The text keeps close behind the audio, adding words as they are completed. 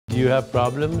you have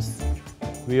problems,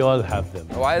 we all have them.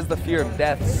 Why is the fear of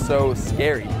death so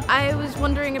scary? I was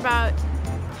wondering about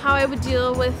how I would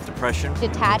deal with depression,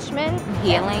 detachment,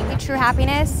 healing, true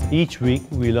happiness. Each week,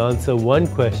 we'll answer one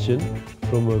question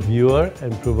from a viewer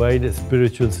and provide a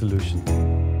spiritual solution.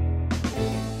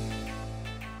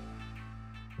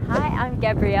 Hi, I'm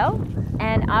Gabrielle,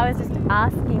 and I was just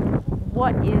asking,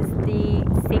 what is the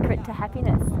secret to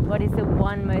happiness? What is the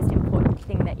one most important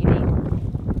thing that you need?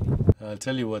 I'll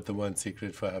tell you what the one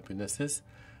secret for happiness is: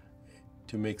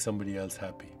 to make somebody else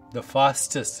happy. The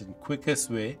fastest and quickest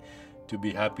way to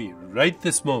be happy right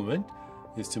this moment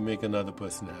is to make another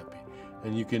person happy.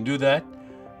 And you can do that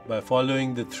by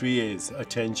following the 3 A's.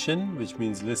 Attention, which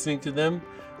means listening to them;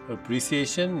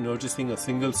 appreciation, noticing a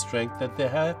single strength that they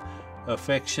have;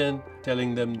 affection,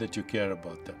 telling them that you care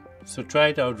about them. So try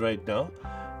it out right now.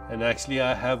 And actually,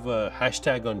 I have a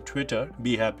hashtag on Twitter,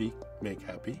 Be Happy, Make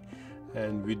Happy.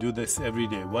 And we do this every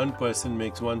day. One person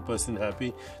makes one person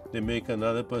happy, they make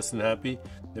another person happy,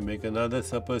 they make another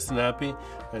person happy,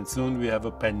 and soon we have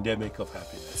a pandemic of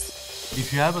happiness.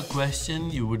 If you have a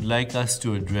question you would like us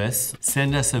to address,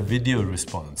 send us a video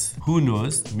response. Who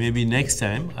knows, maybe next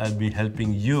time I'll be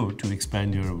helping you to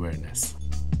expand your awareness.